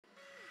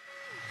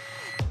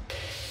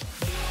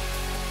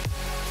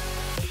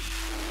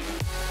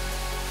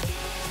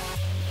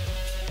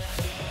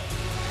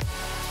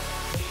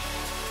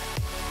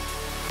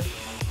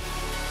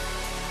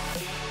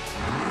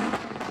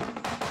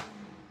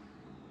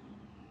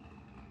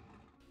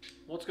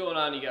What's going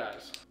on, you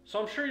guys? So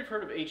I'm sure you've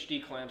heard of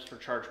HD clamps for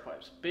charge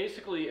pipes.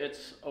 Basically,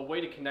 it's a way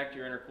to connect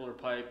your intercooler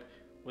pipe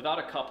without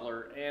a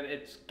coupler, and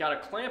it's got a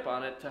clamp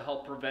on it to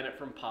help prevent it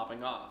from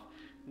popping off.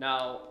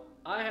 Now,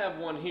 I have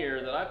one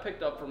here that I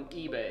picked up from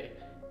eBay,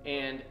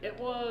 and it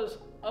was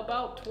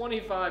about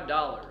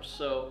 $25.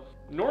 So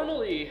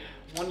normally,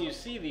 when you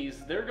see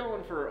these, they're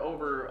going for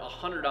over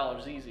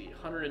 $100 easy,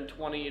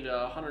 $120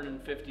 to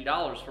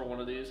 $150 for one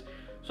of these.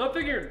 So I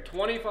figured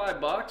 25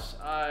 bucks,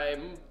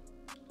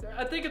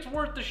 I think it's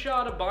worth the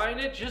shot of buying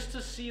it just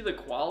to see the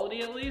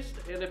quality at least.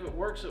 And if it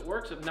works, it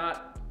works. If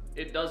not,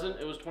 it doesn't.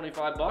 It was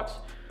 25 bucks.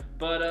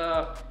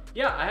 But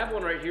yeah, I have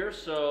one right here.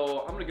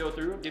 So I'm gonna go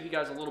through, give you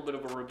guys a little bit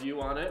of a review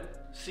on it,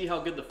 see how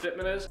good the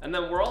fitment is. And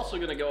then we're also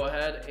gonna go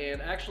ahead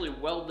and actually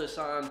weld this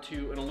on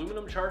to an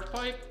aluminum charge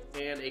pipe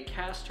and a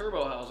cast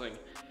turbo housing.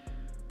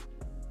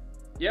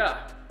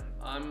 Yeah,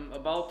 I'm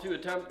about to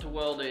attempt to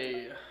weld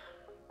a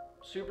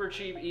super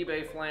cheap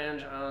eBay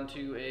flange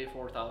onto a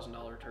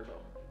 $4,000 turbo.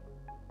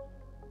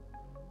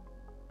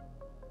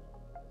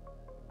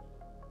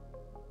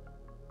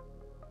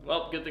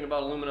 Well, good thing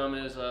about aluminum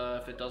is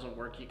if it doesn't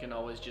work, you can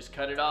always just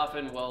cut it off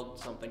and weld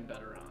something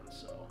better on.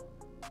 So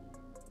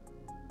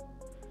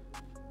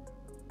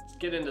let's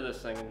get into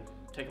this thing and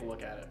take a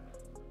look at it.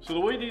 So the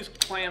way these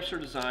clamps are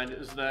designed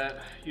is that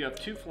you have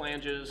two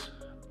flanges,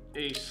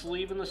 a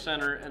sleeve in the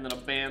center, and then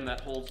a band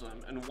that holds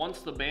them. And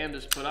once the band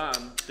is put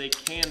on, they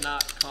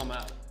cannot come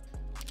out.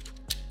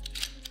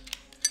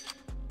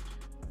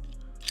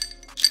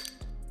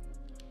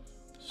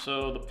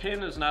 So the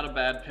pin is not a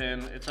bad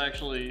pin. It's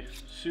actually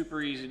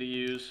super easy to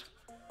use.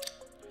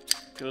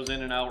 Goes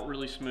in and out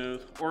really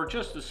smooth, or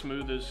just as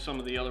smooth as some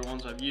of the other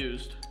ones I've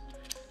used.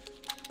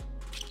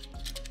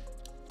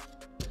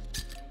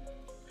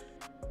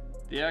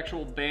 The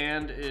actual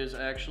band is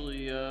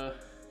actually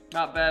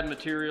not bad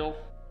material.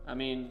 I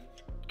mean,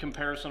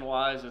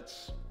 comparison-wise, it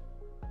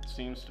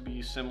seems to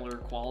be similar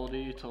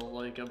quality to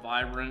like a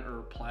Vibrant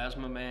or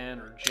Plasma Man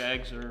or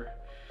Jegs or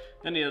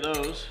any of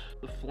those.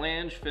 The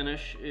flange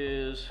finish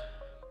is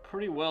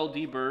pretty well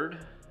deburred.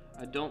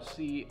 I don't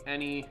see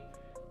any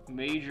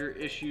major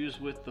issues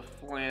with the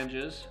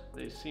flanges.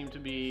 They seem to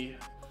be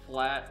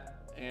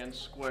flat and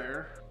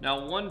square.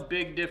 Now, one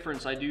big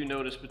difference I do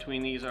notice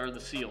between these are the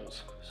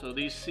seals. So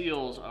these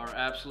seals are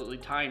absolutely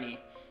tiny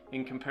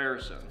in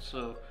comparison.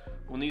 So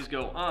when these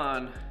go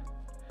on,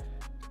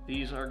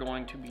 these are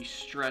going to be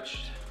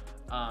stretched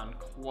on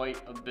quite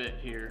a bit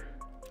here.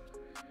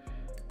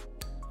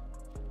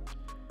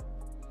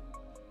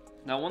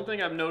 Now, one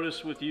thing I've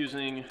noticed with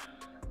using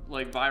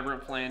like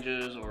Vibrant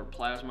flanges or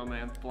Plasma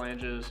Man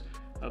flanges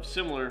of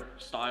similar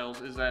styles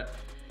is that,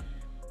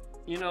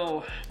 you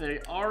know, they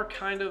are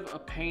kind of a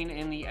pain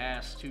in the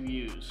ass to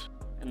use.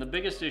 And the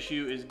biggest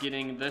issue is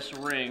getting this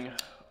ring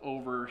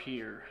over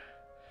here.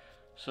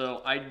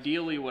 So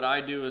ideally what I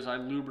do is I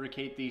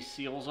lubricate these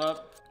seals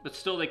up, but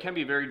still they can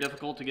be very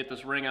difficult to get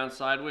this ring on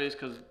sideways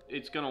because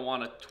it's gonna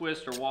wanna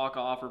twist or walk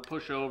off or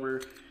push over,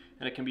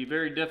 and it can be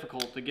very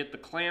difficult to get the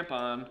clamp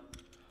on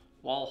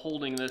while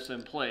holding this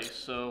in place.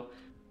 So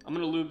I'm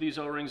gonna lube these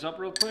O-rings up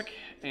real quick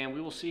and we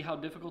will see how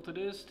difficult it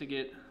is to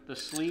get the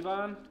sleeve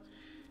on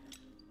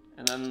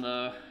and then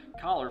the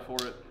collar for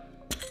it.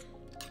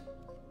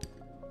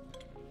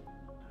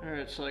 All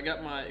right, so I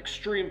got my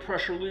extreme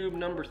pressure lube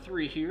number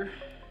 3 here.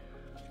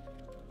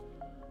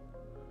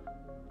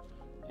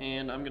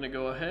 And I'm gonna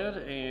go ahead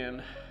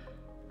and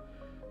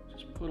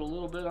just put a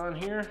little bit on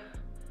here.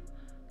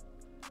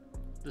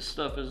 This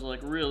stuff is like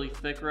really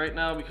thick right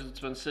now because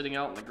it's been sitting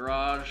out in the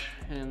garage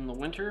in the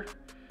winter.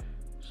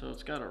 So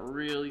it's got a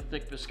really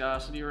thick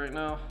viscosity right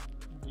now.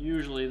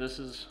 Usually this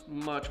is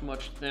much,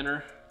 much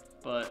thinner,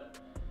 but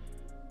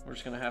we're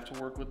just gonna have to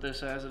work with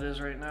this as it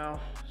is right now.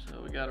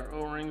 So we got our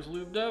O-rings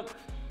lubed up.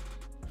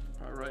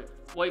 All right,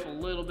 wipe a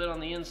little bit on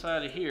the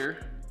inside of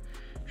here.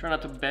 Try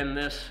not to bend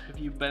this.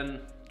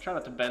 Try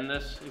not to bend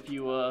this. If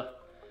you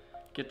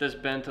get this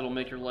bent, it'll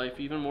make your life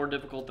even more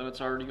difficult than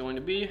it's already going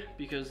to be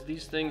because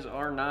these things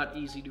are not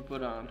easy to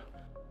put on.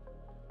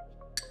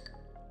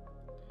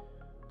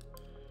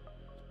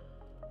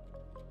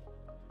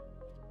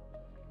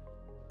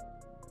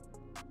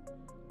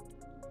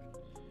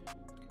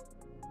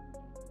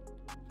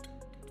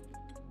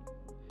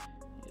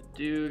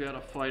 You do gotta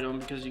fight them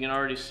because you can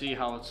already see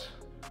how it's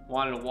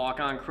wanting to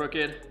walk on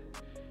crooked.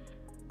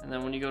 And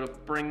then when you go to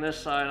bring this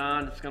side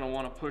on, it's gonna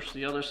wanna push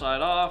the other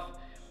side off.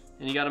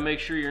 And you gotta make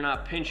sure you're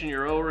not pinching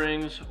your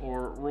O-rings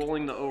or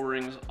rolling the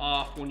O-rings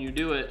off when you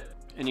do it.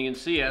 And you can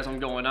see as I'm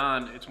going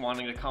on, it's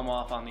wanting to come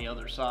off on the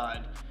other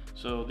side.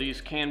 So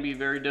these can be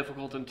very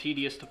difficult and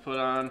tedious to put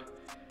on.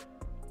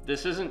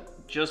 This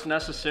isn't just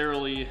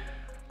necessarily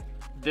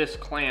this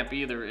clamp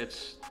either,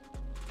 it's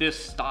this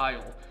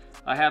style.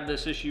 I have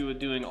this issue with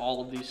doing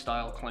all of these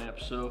style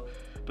clamps.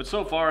 But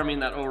so far, I mean,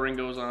 that O-ring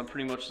goes on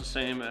pretty much the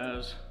same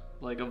as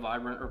like a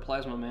Vibrant or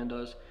Plasma Man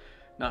does.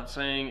 Not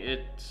saying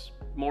it's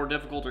more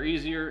difficult or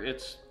easier,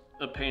 it's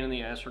a pain in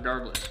the ass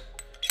regardless.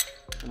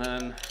 And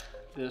then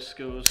this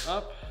goes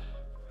up,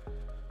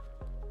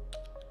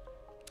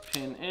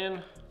 pin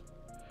in,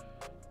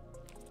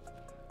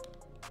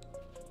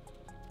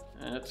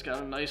 and it's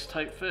got a nice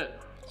tight fit.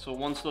 So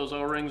once those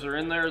O-rings are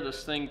in there,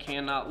 this thing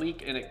cannot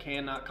leak and it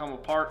cannot come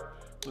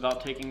apart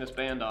without taking this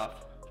band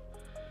off.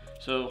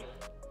 So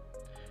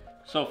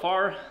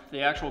far,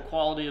 the actual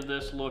quality of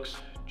this looks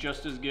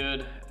just as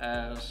good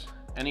as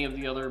any of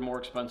the other more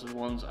expensive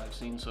ones I've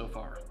seen so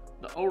far.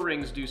 The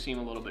O-rings do seem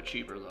a little bit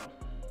cheaper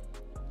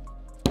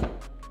though.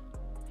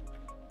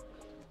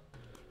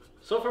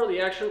 So far,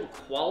 the actual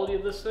quality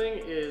of this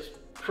thing is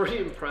pretty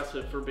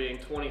impressive for being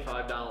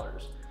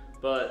 $25.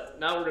 But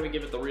now we're gonna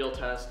give it the real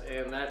test,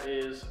 and that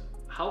is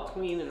how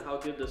clean and how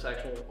good this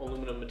actual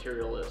aluminum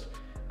material is.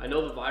 I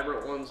know the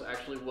Vibrant ones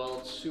actually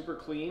weld super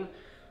clean,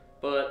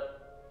 but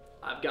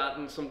I've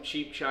gotten some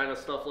cheap China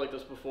stuff like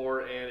this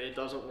before, and it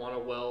doesn't want to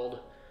weld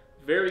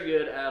very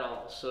good at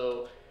all.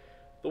 So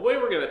the way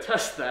we're gonna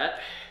test that,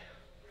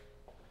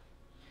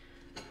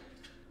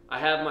 I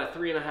have my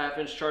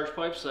 3.5-inch charge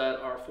pipes that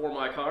are for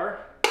my car,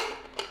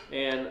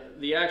 and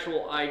the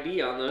actual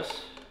ID on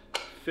this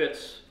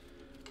fits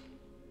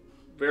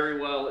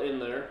very well in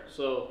there.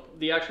 So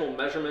the actual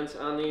measurements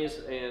on these,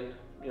 and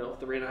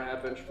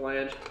 3.5-inch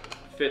flange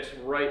fits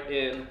right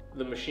in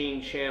the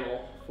machine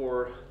channel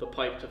for the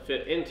pipe to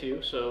fit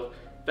into, so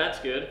that's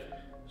good.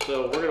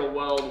 So we're gonna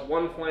weld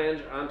one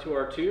flange onto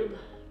our tube.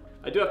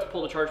 I do have to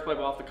pull the charge pipe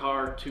off the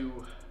car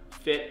to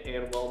fit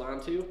and weld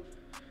onto,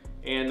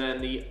 and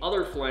then the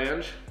other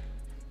flange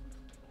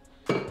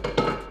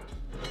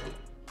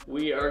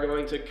we are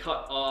going to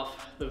cut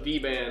off the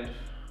V-band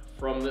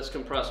from this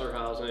compressor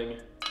housing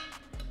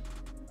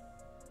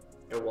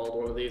and weld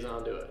one of these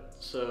onto it.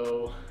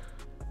 So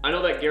I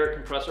know that Garrett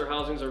compressor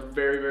housings are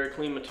very, very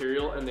clean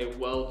material and they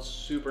weld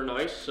super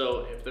nice.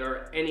 So if there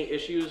are any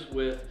issues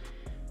with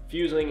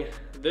fusing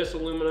this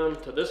aluminum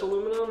to this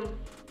aluminum,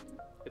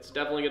 it's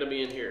definitely gonna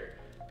be in here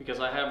because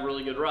I have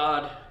really good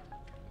rod.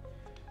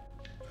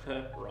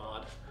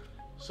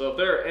 So if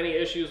there are any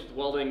issues with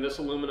welding this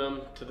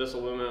aluminum to this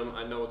aluminum,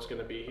 I know it's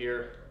gonna be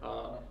here.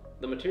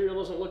 The material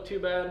doesn't look too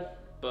bad,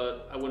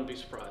 but I wouldn't be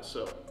surprised.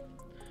 So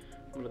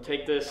I'm gonna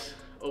take this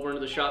over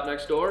into the shop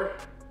next door,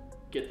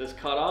 get this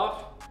cut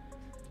off,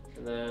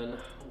 and then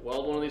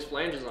weld one of these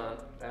flanges on.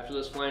 After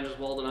this flange is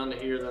welded onto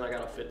here, then I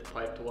gotta fit the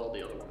pipe to weld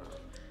the other one on.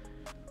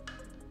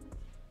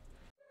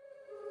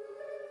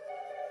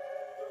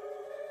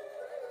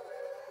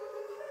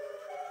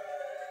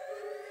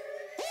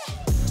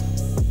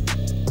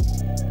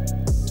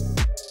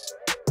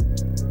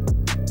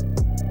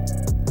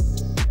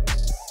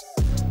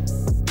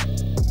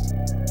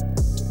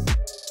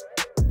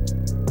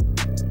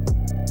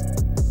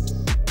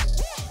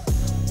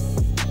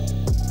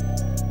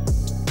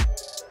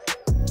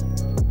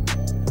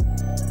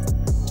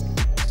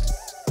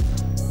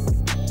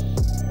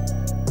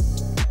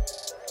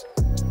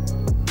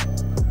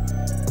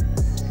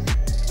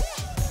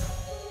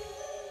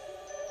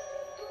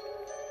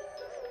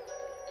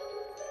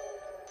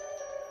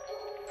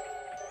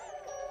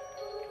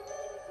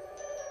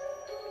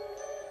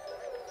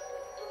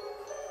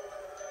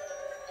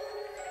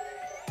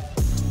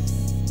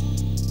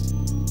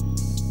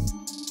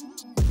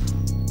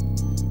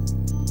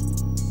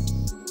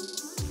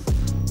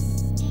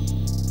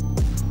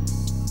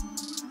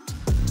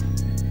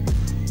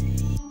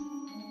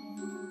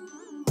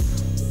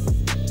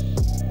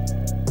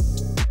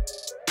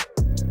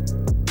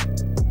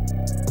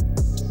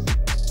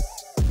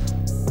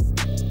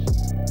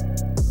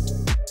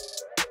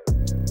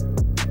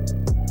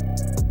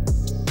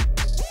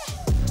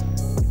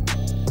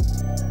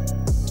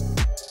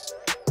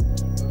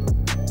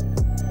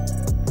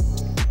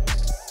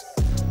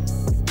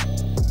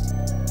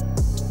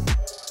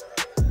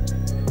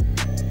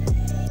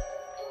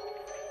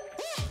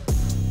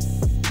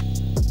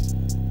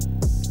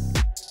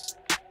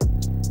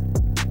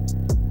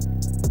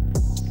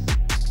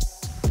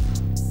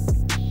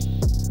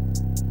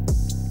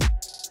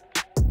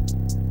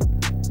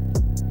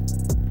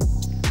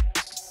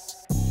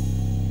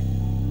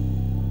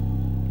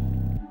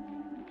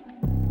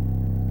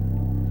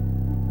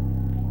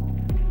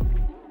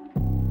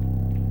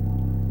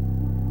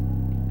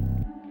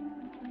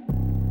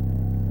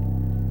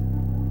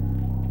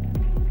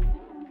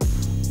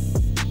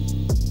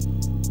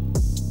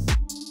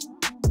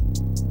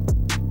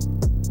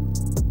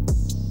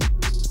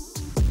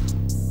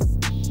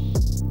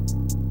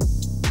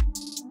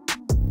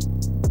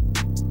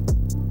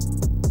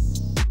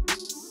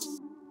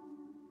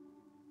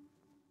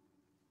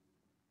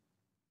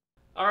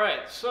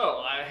 Alright, so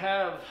I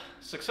have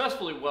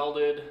successfully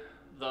welded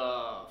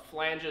the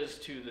flanges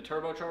to the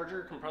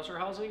turbocharger compressor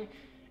housing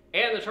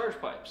and the charge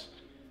pipes.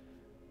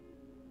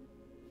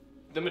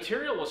 The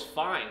material was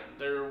fine.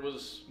 There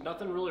was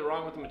nothing really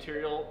wrong with the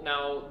material.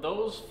 Now,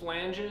 those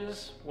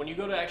flanges, when you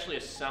go to actually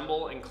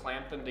assemble and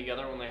clamp them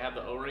together when they have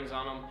the O-rings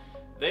on them,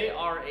 they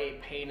are a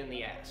pain in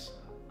the ass.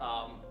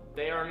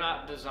 They are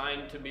not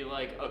designed to be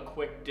like a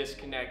quick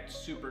disconnect,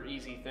 super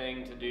easy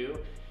thing to do.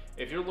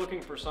 If you're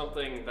looking for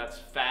something that's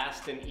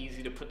fast and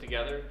easy to put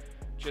together,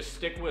 just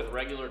stick with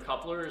regular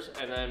couplers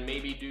and then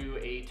maybe do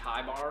a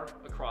tie bar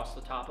across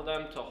the top of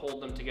them to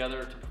hold them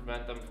together to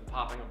prevent them from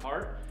popping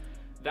apart.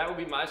 That would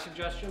be my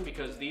suggestion,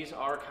 because these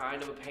are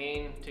kind of a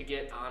pain to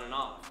get on and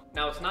off.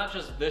 Now, it's not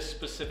just this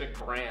specific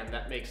brand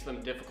that makes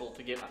them difficult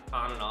to get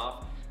on and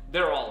off.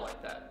 They're all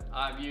like that.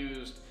 I've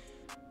used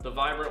the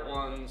Vibrant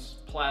ones,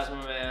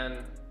 Plasma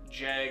Man,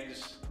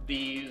 Jegs,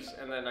 these,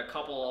 and then a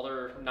couple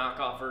other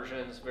knockoff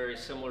versions very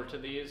similar to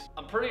these.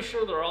 I'm pretty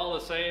sure they're all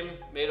the same,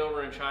 made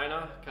over in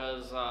China,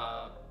 because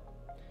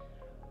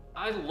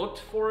I looked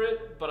for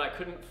it, but I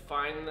couldn't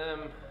find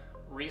them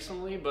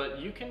recently. But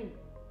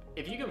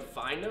if you can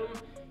find them,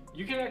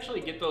 you can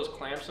actually get those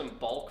clamps in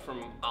bulk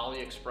from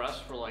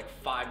AliExpress for like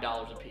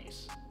 $5 a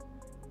piece.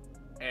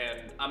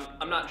 And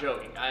I'm not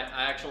joking. I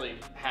actually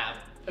have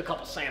a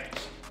couple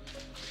samples.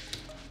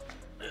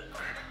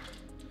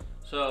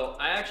 So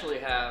I actually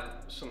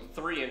have some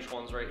 3-inch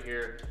ones right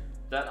here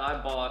that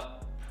I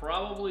bought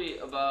probably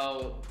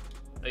about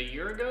a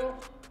year ago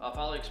off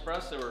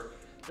AliExpress.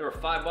 They were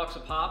 $5 a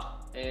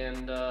pop,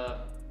 and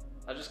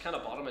I just kind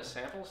of bought them as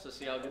samples to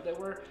see how good they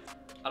were.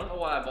 I don't know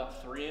why I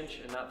bought 3-inch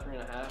and not 3.5.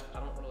 I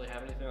don't really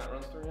have anything that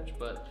runs 3-inch,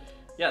 but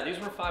yeah, these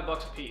were $5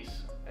 a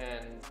piece,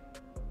 and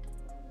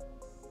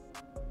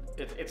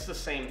it's the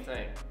same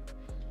thing.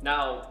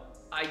 Now,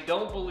 I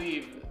don't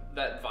believe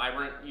that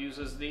Vibrant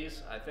uses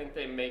these. I think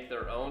they make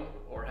their own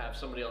or have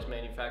somebody else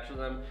manufacture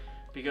them,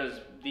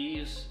 because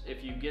these,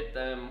 if you get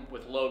them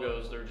with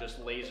logos, they're just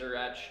laser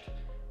etched,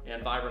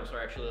 and Vibrants are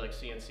actually like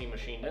CNC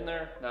machined in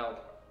there. Now,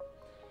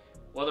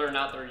 whether or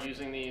not they're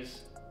using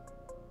these,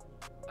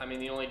 I mean,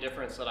 the only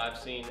difference that I've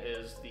seen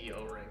is the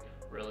O-ring,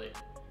 really.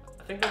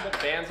 I think the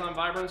bands on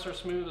Vibrants are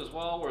smooth as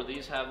well, where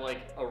these have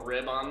like a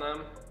rib on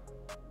them.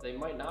 They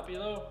might not be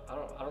though, I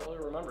don't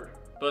really remember.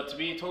 But to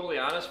be totally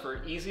honest,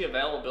 for easy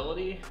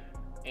availability,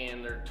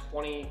 and they're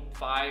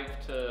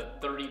 $25 to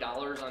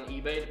 $30 on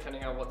eBay,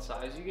 depending on what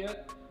size you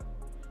get,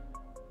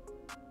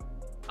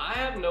 I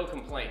have no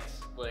complaints.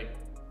 Like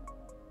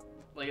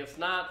it's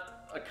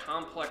not a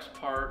complex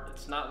part.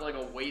 It's not like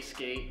a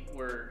wastegate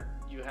where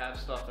you have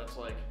stuff that's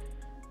like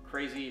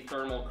crazy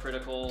thermal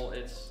critical.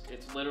 It's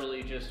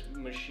literally just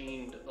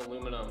machined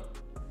aluminum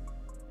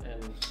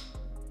and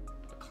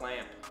a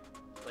clamp.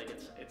 Like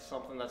it's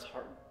something that's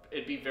hard.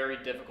 It'd be very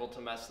difficult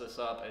to mess this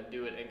up and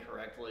do it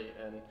incorrectly,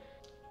 and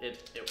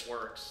it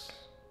works,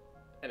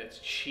 and it's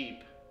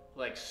cheap,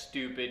 like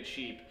stupid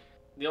cheap.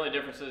 The only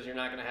difference is you're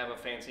not gonna have a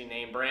fancy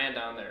name brand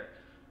on there.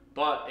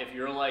 But if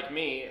you're like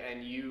me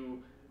and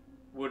you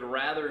would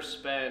rather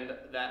spend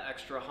that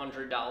extra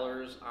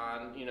 $100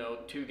 on,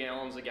 2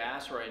 gallons of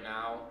gas right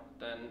now,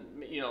 then,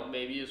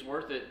 maybe it's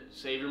worth it.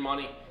 Save your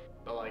money,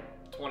 but like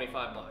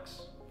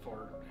 $25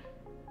 for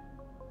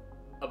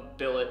a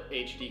billet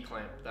HD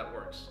clamp that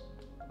works.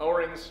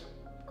 O-rings,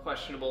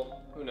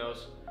 questionable, who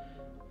knows?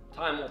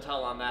 Time will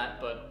tell on that,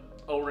 but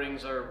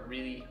O-rings are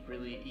really,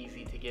 really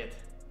easy to get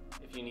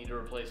if you need to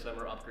replace them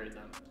or upgrade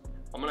them.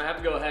 I'm gonna have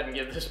to go ahead and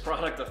give this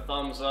product a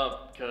thumbs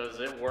up, because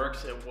it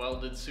works, it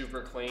welded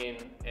super clean,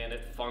 and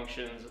it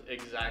functions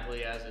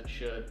exactly as it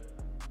should.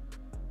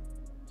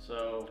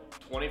 So,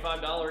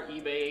 $25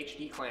 eBay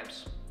HD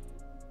clamps.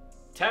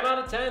 10 out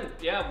of 10,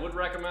 yeah, would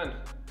recommend.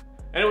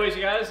 Anyways,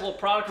 you guys, a little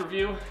product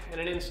review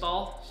and an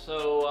install.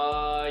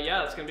 So yeah,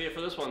 that's gonna be it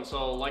for this one.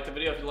 So like the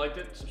video if you liked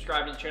it,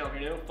 subscribe to the channel if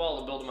you're new,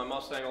 follow the building my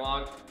Mustang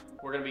along.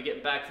 We're gonna be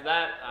getting back to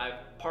that.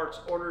 I've parts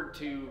ordered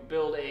to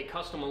build a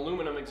custom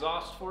aluminum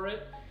exhaust for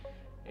it,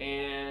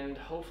 and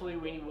hopefully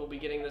we will be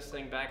getting this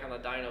thing back on the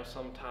dyno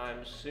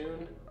sometime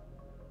soon.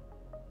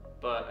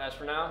 But as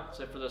for now,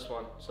 that's it for this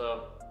one.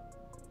 So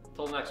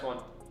until the next one,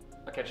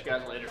 I'll catch you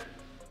guys later.